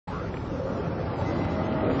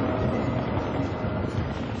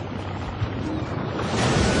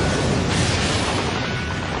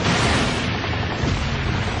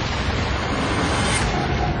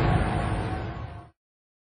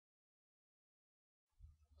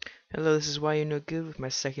Hello, this is Why You Know Good with my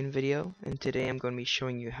second video, and today I'm going to be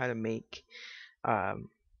showing you how to make um,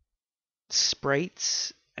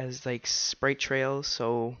 sprites as like sprite trails,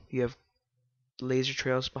 so you have laser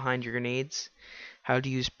trails behind your grenades, how to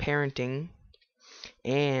use parenting,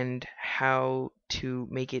 and how to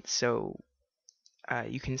make it so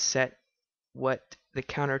you can set what the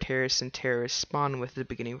counter-terrorists and terrorists spawn with at the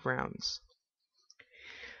beginning of rounds.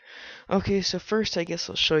 Okay, so first I guess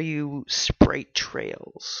I'll show you sprite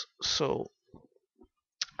trails. So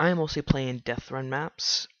I mostly play in deathrun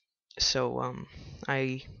maps, so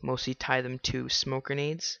I mostly tie them to smoke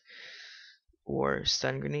grenades or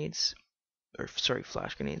stun grenades, or sorry,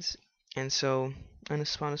 flash grenades. And so I'm gonna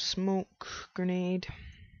spawn a smoke grenade,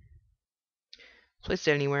 place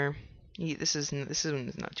it anywhere. This is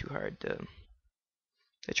not too hard.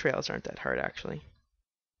 The trails aren't that hard actually.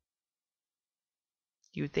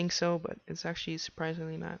 You would think so, but it's actually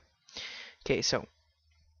surprisingly not. Okay, so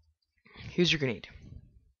here's your grenade.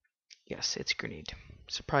 Yes, it's a grenade.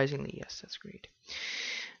 Surprisingly, yes, that's a grenade.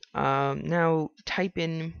 Now type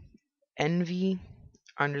in envy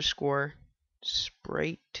underscore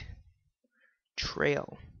sprite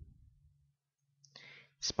trail.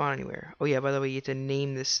 Spawn anywhere. Oh yeah, by the way, you have to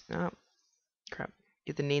name this. Oh crap!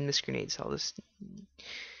 You have to name this grenade. So I'll just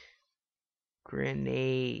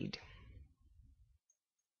grenade.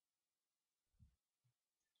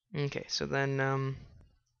 Okay, so then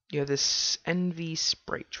you have this envy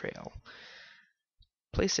sprite trail.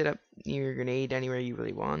 Place it up near your grenade anywhere you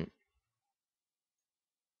really want.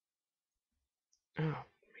 Oh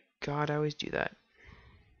my god, I always do that.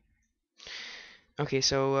 Okay,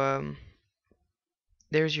 so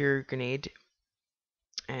there's your grenade,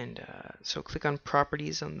 and so click on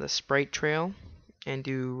properties on the sprite trail and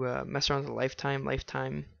do mess around with the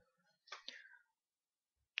lifetime.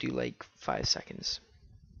 Do like 5 seconds.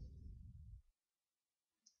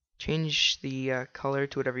 Change the color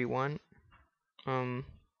to whatever you want.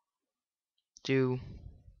 Do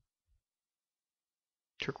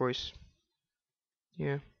turquoise.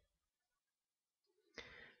 Yeah.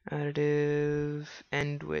 Additive.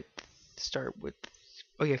 End with. Start with.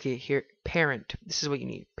 Oh yeah. Okay. Here. Parent. This is what you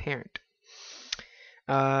need. Parent.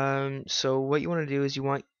 So what you want to do is you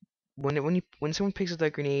want when someone picks up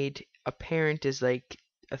that grenade, a parent is like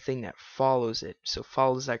a thing that follows it. So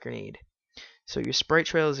follows that grenade. So your sprite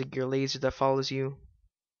trail is like your laser that follows you.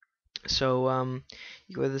 So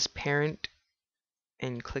you go to this parent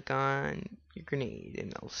and click on your grenade,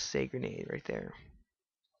 and it'll say grenade right there.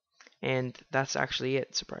 And that's actually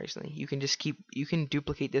it, surprisingly. You can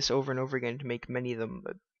duplicate this over and over again to make many of them,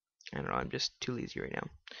 but I don't know, I'm just too lazy right now.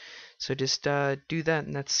 So just do that,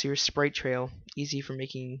 and that's your sprite trail. Easy for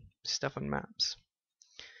making stuff on maps.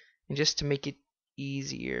 And just to make it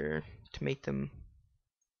easier to make them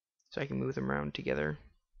so I can move them around together,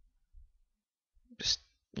 just,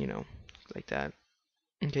 you know, like that.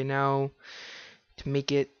 Okay, now to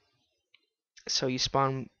make it so you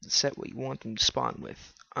set what you want them to spawn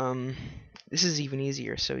with. This is even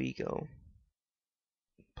easier. So you go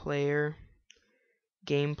player,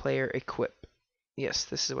 game player, equip. Yes,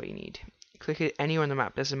 this is what you need. Click it anywhere on the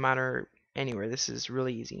map. Doesn't matter anywhere. This is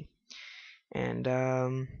really easy. And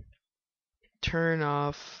turn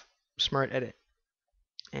off smart edit.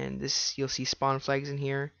 And this you'll see spawn flags in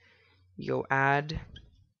here. You go add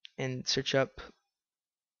and search up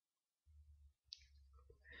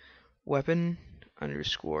weapon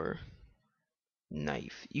underscore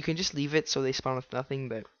knife. You can just leave it so they spawn with nothing,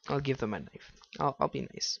 but I'll give them a knife. I'll be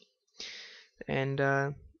nice.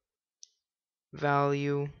 And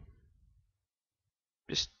value,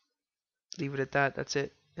 just leave it at that. That's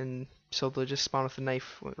it. And so they'll just spawn with a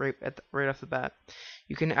knife right off the bat.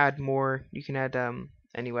 You can add more. You can add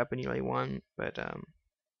any weapon you really want, but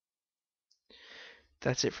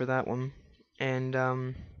that's it for that one. And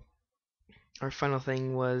our final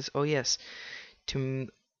thing was, oh yes, I'm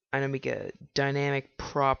gonna make a dynamic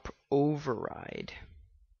prop override.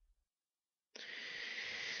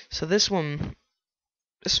 So this one's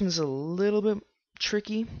a little bit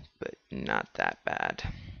tricky, but not that bad.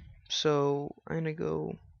 So I'm gonna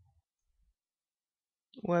go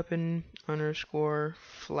weapon underscore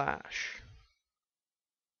flash.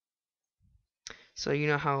 So you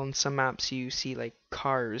know how in some maps you see like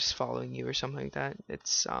cars following you or something like that?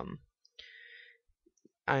 It's I'm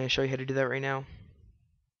gonna show you how to do that right now.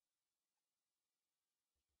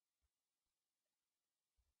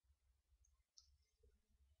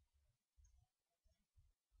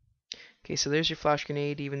 Okay, so there's your flash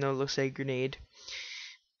grenade, even though it looks like a grenade.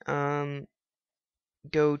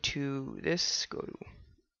 Go to this, go to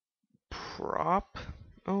prop.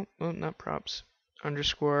 Oh, not props.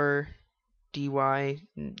 Underscore DY,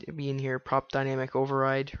 it'd be in here, prop dynamic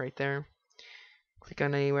override right there. Click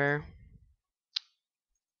on anywhere.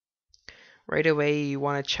 Right away you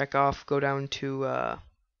want to check off, go down to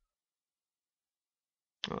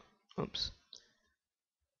oops.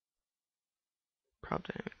 Prop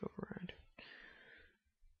dynamic override.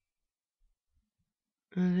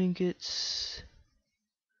 I think it's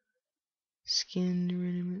skin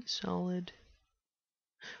reniment solid.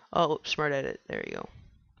 Oh, smart edit. There you go.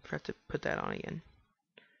 Forgot to put that on again.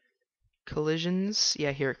 Collisions.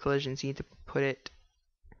 Yeah, here at collisions, you need to put it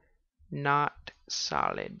not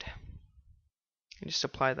solid. And just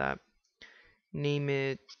apply that. Name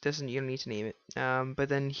it. You don't need to name it. But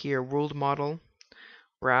then here, world model,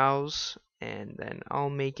 browse, and then I'll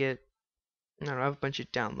make it. I don't know, I have a bunch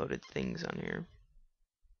of downloaded things on here.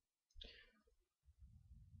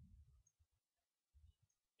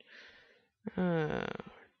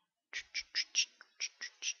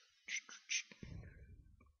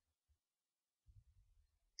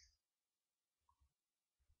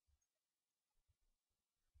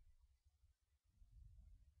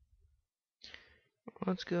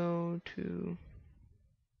 Let's go to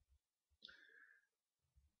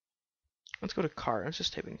car. Let's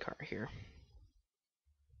just type in car here.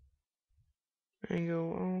 And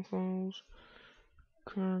go all files.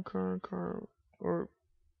 Car, or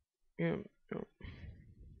yeah, no.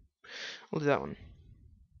 We'll do that one.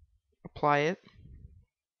 Apply it.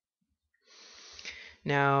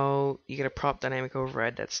 Now you get a prop dynamic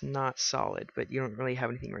override that's not solid, but you don't really have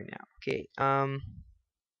anything right now. Okay,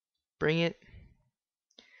 bring it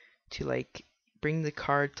to bring the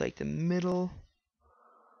card to the middle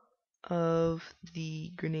of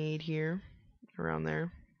the grenade here, around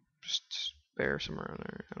there. Just bear somewhere around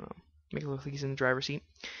there. I don't know. Make it look like he's in the driver's seat.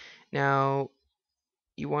 Now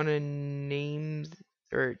you want to name,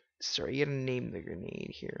 you gotta name the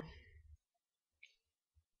grenade here.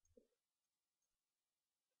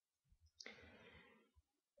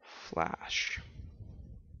 Flash.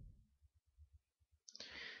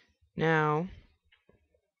 Now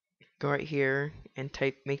go right here and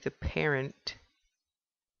make the parent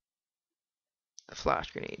the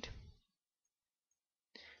flash grenade.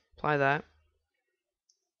 Apply that,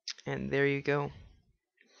 and there you go.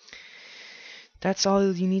 That's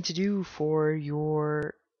all you need to do for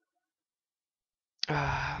your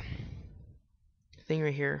thing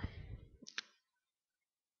right here.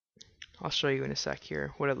 I'll show you in a sec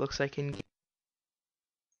here what it looks like in.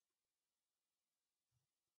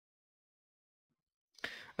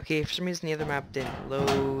 Okay, for some reason the other map didn't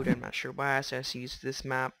load. I'm not sure why, so I have to use this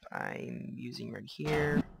map I'm using right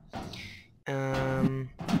here.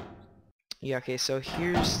 Yeah, okay, so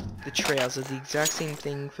here's the trails. It's the exact same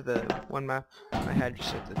thing for the one map I had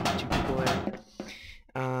just with the two people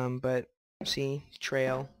there. But see,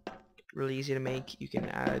 trail, really easy to make. You can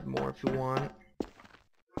add more if you want.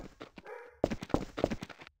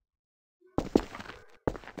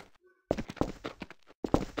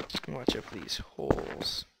 Watch out for these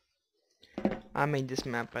holes. I made this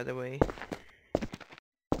map, by the way.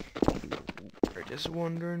 You are just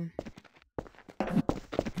wondering.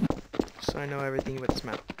 So I know everything about this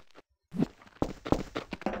map.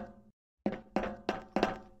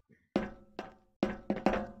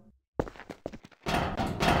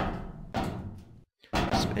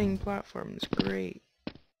 Spinning platform is great.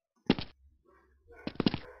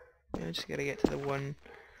 Yeah, I just gotta get to the one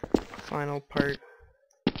final part.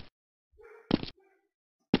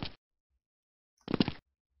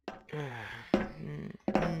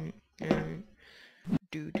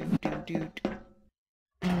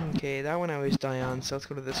 Okay, that one I always die on, so let's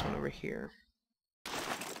go to this one over here.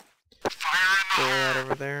 Throw that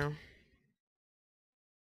over there.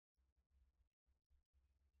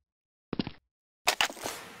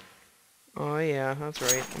 Oh yeah, that's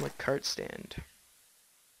right. I'm a cart stand.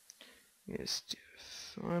 Just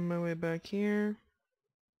find my way back here.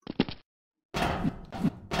 See,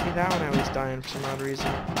 that one I always die on for some odd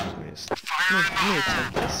reason. So I'm gonna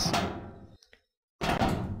attempt this.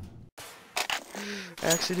 I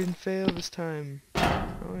actually didn't fail this time.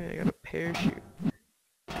 Oh yeah, I got a parachute.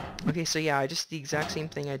 Okay, so yeah, I just the exact same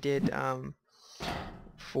thing I did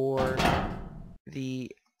for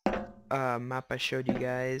the map I showed you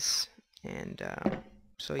guys, and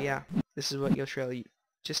so yeah, this is what you'll trail.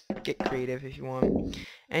 Just get creative if you want.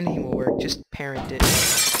 Anything will work. Just parent it.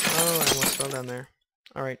 Oh, I almost fell down there.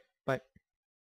 All right.